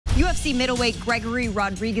UFC middleweight Gregory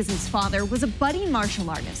Rodrigues' father was a budding martial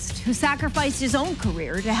artist who sacrificed his own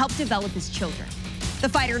career to help develop his children. The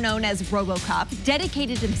fighter, known as RoboCop,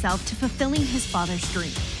 dedicated himself to fulfilling his father's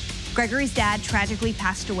dream. Gregory's dad tragically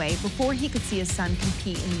passed away before he could see his son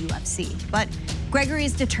compete in the UFC. But Gregory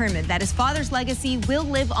is determined that his father's legacy will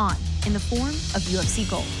live on in the form of UFC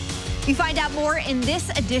gold. We find out more in this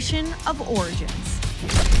edition of Origins.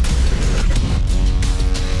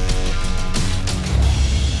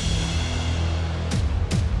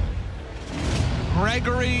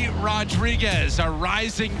 Gregory Rodrigues, a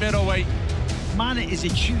rising middleweight. Man is a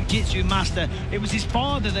jiu-jitsu master. It was his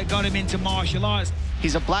father that got him into martial arts.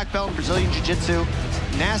 He's a black belt in Brazilian jiu-jitsu,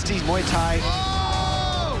 nasty Muay Thai.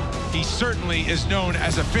 Oh! He certainly is known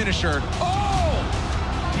as a finisher.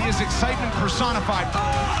 Oh! He is excitement personified.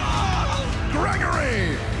 Oh!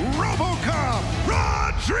 Gregory RoboCop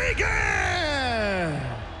Rodrigues!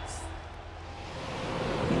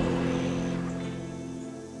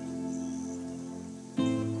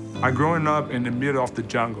 I growing up in the middle of the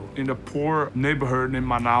jungle, in a poor neighborhood in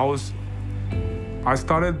Manaus. I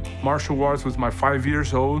started martial arts when I was 5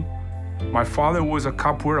 years old. My father was a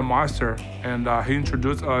capoeira master, and he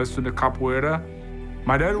introduced us to the capoeira.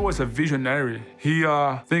 My dad was a visionary. He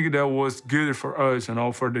think that was good for us,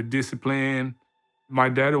 for the discipline. My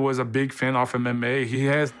dad was a big fan of MMA. He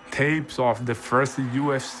has tapes of the first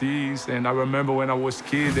UFCs, and I remember when I was a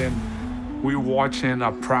kid and we watching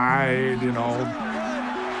Pride,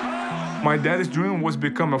 My dad's dream was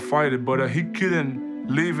become a fighter, but he couldn't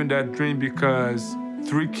live in that dream because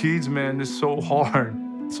 3 kids, man, is so hard.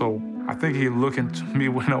 So I think he looked into me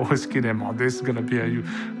when I was a kid and, oh, this is gonna be a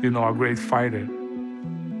great fighter.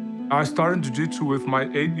 I started jiu-jitsu with my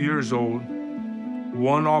 8 years old.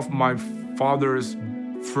 One of my father's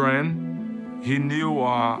friend, he knew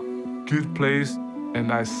a good place,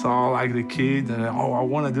 and I saw the kids, and I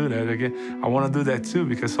wanna do that again. I wanna do that too,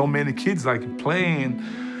 because so many kids playing.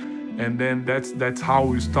 And then that's how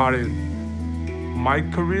we started. My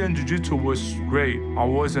career in jiu-jitsu was great. I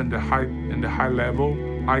was in the high level.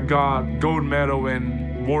 I got gold medal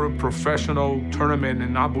in World Professional Tournament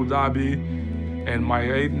in Abu Dhabi, and my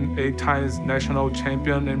eight times national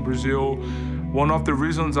champion in Brazil. One of the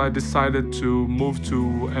reasons I decided to move to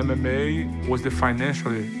MMA was the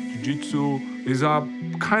financially. Jiu-jitsu is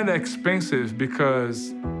kind of expensive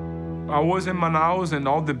because I was in Manaus and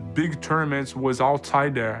all the big tournaments was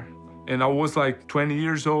outside there. And I was 20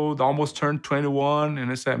 years old, almost turned 21,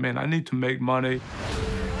 and I said, man, I need to make money.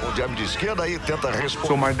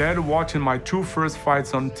 So my dad watching my 2 first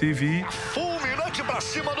fights on TV.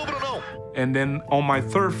 And then on my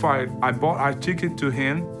 3rd fight, I bought a ticket to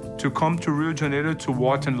him to come to Rio de Janeiro to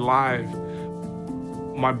watch him live.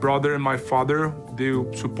 My brother and my father, they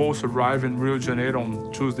were supposed to arrive in Rio de Janeiro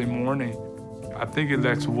on Tuesday morning. I think it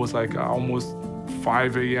was almost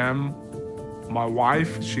 5 a.m. My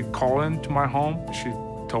wife, she called into my home. She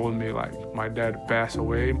told me my dad passed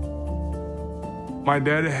away. My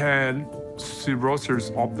dad had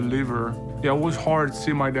cirrhosis of the liver. Yeah, it was hard to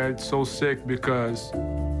see my dad so sick because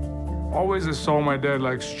always I saw my dad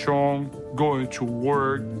strong, going to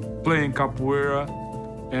work, playing capoeira,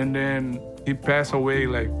 and then he passed away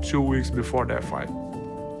 2 weeks before that fight.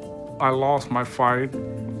 I lost my fight.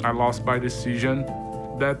 I lost by decision.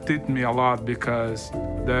 That did me a lot because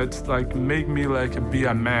that's make me be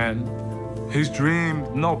a man. His dream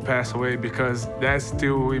not pass away because that's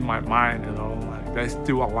still in my mind, that's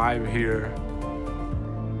still alive here.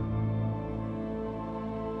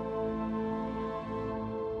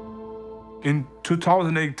 In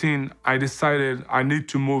 2018, I decided I need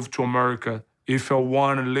to move to America if I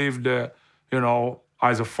want to live there,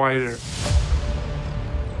 as a fighter.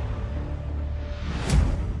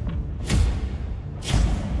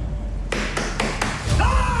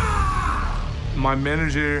 My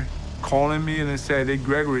manager calling me and they said, hey,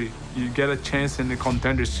 Gregory, you get a chance in the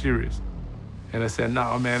Contender Series. And I said,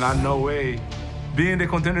 no, man, no way. Being the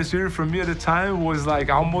Contender Series for me at the time was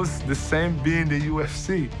almost the same being the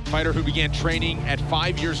UFC. Fighter who began training at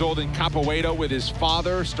 5 years old in capoeira with his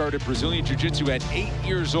father, started Brazilian Jiu-Jitsu at 8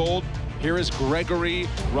 years old. Here is Gregory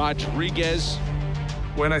Rodrigues.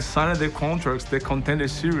 When I signed the contracts, the Contender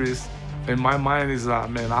Series, in my mind is,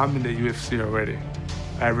 man, I'm in the UFC already.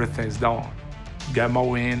 Everything's done. Get my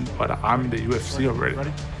win, but I'm in the UFC already.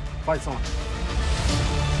 Ready? Fights on.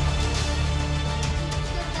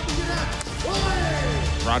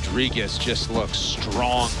 Rodrigues just looks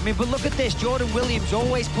strong. But look at this. Jordan Williams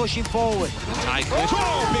always pushing forward. Big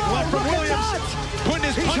left from Williams. Putting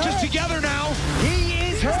his punches together now. He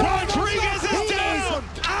is hurt. Rodrigues is down.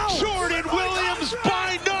 Jordan Williams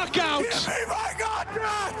by knockout. Give me my God,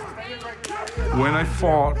 When I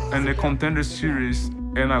fought in the Contender Series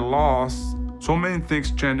and I lost, so many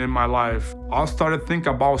things changed in my life. I started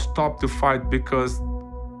thinking about stop the fight because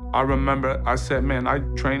I remember I said, man, I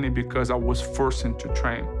trained because I was forced to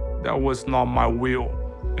train. That was not my will.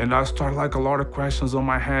 And I started like a lot of questions on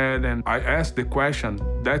my head, and I asked the question,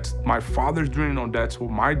 that's my father's dream or that's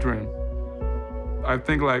my dream? I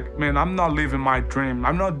think like, man, I'm not living my dream.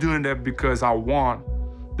 I'm not doing that because I want.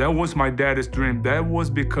 That was my dad's dream. That was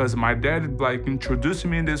because my dad like introduced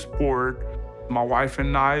me in this sport. My wife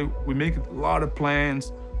and I, we make a lot of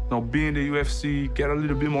plans, be in the UFC, get a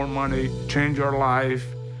little bit more money, change our life.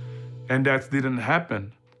 And that didn't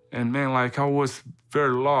happen. And man, like I was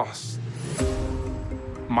very lost.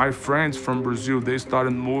 My friends from Brazil, they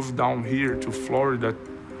started moving down here to Florida.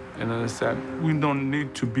 And then I said, we don't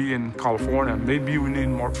need to be in California. Maybe we need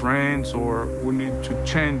more friends or we need to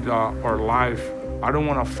change our life. I don't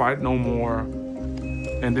want to fight no more.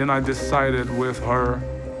 And then I decided with her,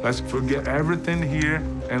 let's forget everything here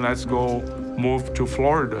and let's go move to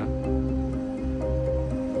Florida.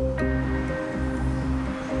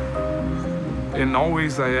 And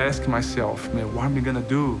always I ask myself, man, what am I gonna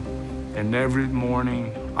do? And every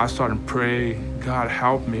morning I start to pray, God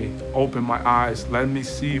help me, open my eyes, let me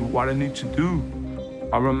see what I need to do.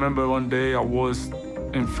 I remember one day I was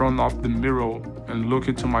in front of the mirror and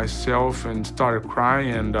looking to myself and started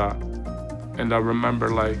crying. And I remember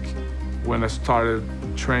like when I started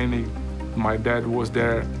training, my dad was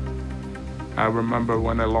there. I remember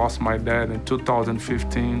when I lost my dad in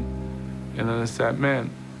 2015. And then I said, man,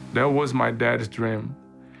 that was my dad's dream.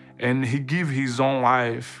 And he gave his own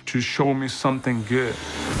life to show me something good.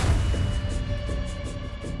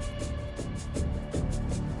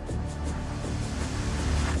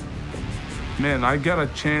 Man, I got a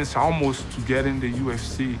chance almost to get in the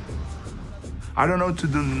UFC. I don't know to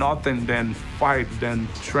do nothing than fight, than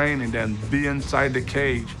training, than be inside the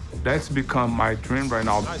cage. That's become my dream right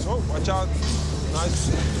now. Nice, oh, watch out.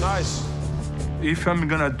 Nice, nice. If I'm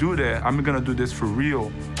gonna do that, I'm gonna do this for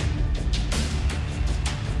real.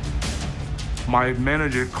 My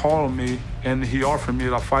manager called me and he offered me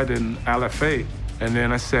a fight in LFA. And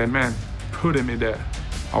then I said, man, put me there.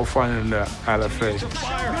 I'll fight in the LFA.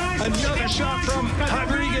 Another shot from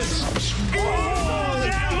Rodrigues. Oh,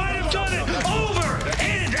 that might have done it. Over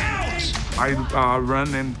and out. I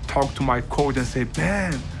ran and talked to my coach and said,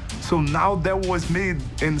 man, so now that was me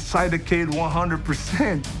inside the cage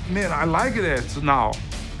 100%. Man, I like it now.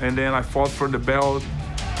 And then I fought for the belt.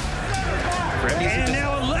 And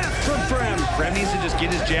now a left from Frem. Frem needs to just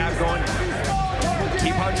get his jab going,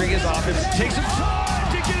 keep Rodrigues off him, take some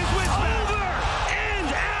time to get his wits back. Over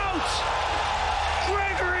and out.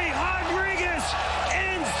 Gregory Rodrigues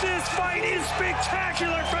ends this fight in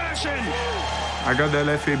spectacular fashion. I got the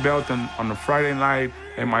LFA belt on a Friday night,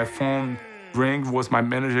 and my phone rang, was my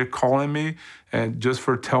manager calling me, and just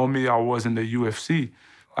for telling me I was in the UFC.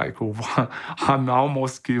 Like, I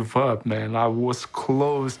almost give up, man. I was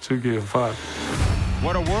close to give up.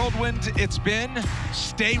 What a whirlwind it's been.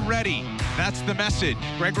 Stay ready. That's the message.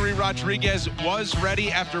 Gregory Rodrigues was ready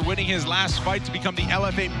after winning his last fight to become the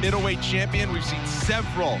LFA middleweight champion. We've seen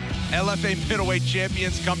several LFA middleweight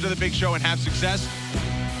champions come to the big show and have success.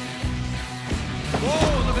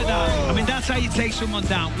 Whoa, look at that. I mean, that's how you take someone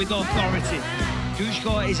down, with authority.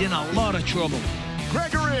 Dushko is in a lot of trouble.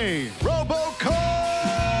 Gregory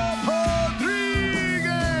RoboCop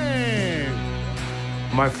Rodrigues!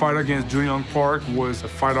 My fight against Jun Park was a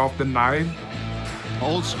fight of the night.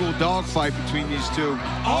 Old school dogfight between these two.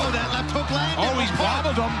 Oh, that left hook landed. Oh, he's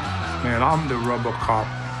bobbled him. Man, I'm the RoboCop.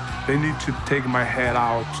 They need to take my head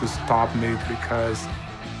out to stop me, because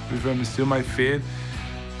if I'm still my feet,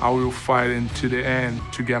 I will fight into the end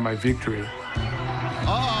to get my victory.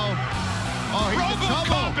 Uh-oh. Oh, he's in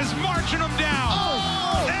trouble. RoboCop is marching him down.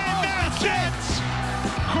 Oh! And that's it.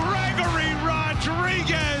 Gregory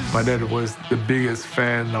Rodrigues. My dad was the biggest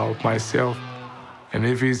fan of myself. And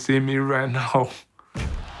if he see me right now,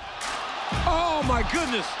 Oh, my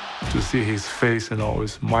goodness. to see his face and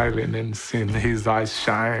always smiling and seeing his eyes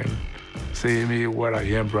shine, seeing me what I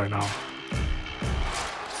am right now.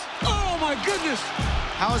 Oh, my goodness.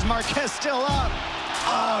 How is Marquez still up?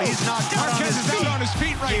 Oh, he's knocked out on Marquez his is feet. out on his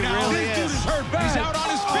feet right He now. really This dude is hurt bad. He's out on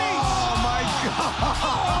his feet. Oh, my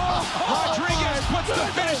God. Rodrigues puts the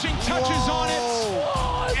finishing touches on it.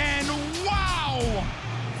 And wow!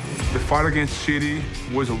 The fight against Chidi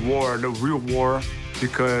was a war, the real war,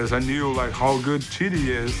 because I knew like how good Chidi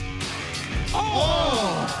is.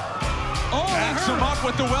 Backs him up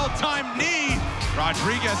with the well-timed knee.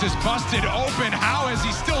 Rodrigues is busted open. How is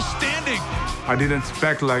he still standing? I didn't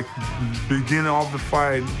expect like beginning of the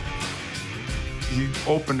fight, he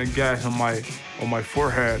opened the gas on my on my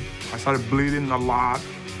forehead. I started bleeding a lot,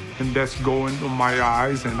 and that's going to my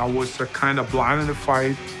eyes, and I was kind of blind in the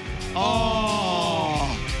fight.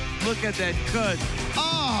 Oh, look at that cut.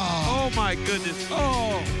 Oh my goodness.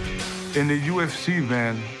 Oh. In the UFC,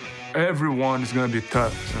 man, everyone is gonna be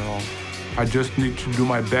tough, you know. I just need to do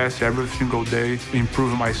my best every single day,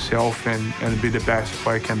 improve myself, and be the best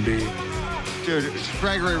I can be. Dude,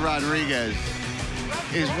 Gregory Rodrigues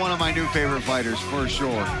is one of my new favorite fighters, for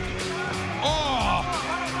sure. Oh!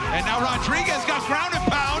 And now Rodrigues got ground and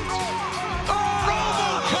pound.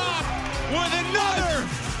 RoboCop with another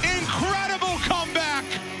incredible comeback.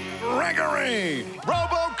 Gregory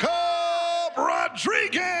RoboCop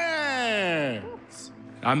Rodrigues.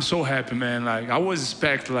 I'm so happy, man. Like, I was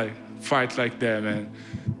expecting fight like that, man.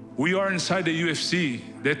 We are inside the UFC.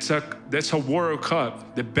 That's a World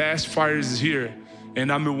Cup. The best fighters is here,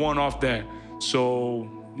 and I'm one of them. So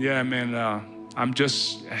yeah, man. I'm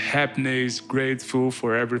just happy, grateful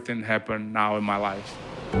for everything happened now in my life.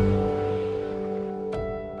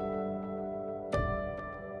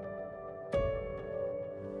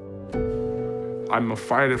 I'm a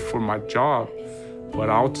fighter for my job, but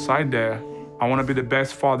outside there, I want to be the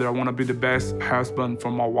best father. I want to be the best husband for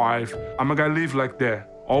my wife. I'm not gonna live like that.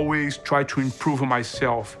 Always try to improve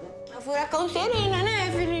myself.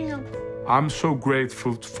 I'm so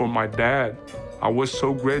grateful for my dad. I was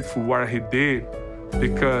so grateful what he did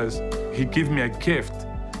because he gave me a gift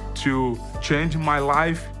to change my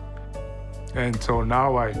life. And so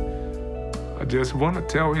now I just want to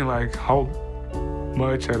tell him like how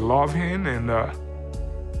much I love him, and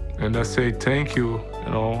I say thank you. You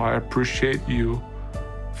know, I appreciate you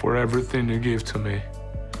for everything you give to me,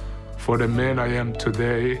 for the man I am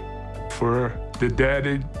today, for the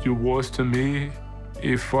daddy you was to me.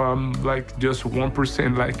 If I'm like just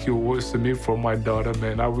 1% like you was to me for my daughter,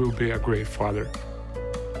 man, I will be a great father.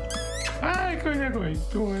 Ai, coisa ruim.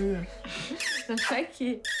 Tô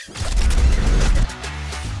aqui.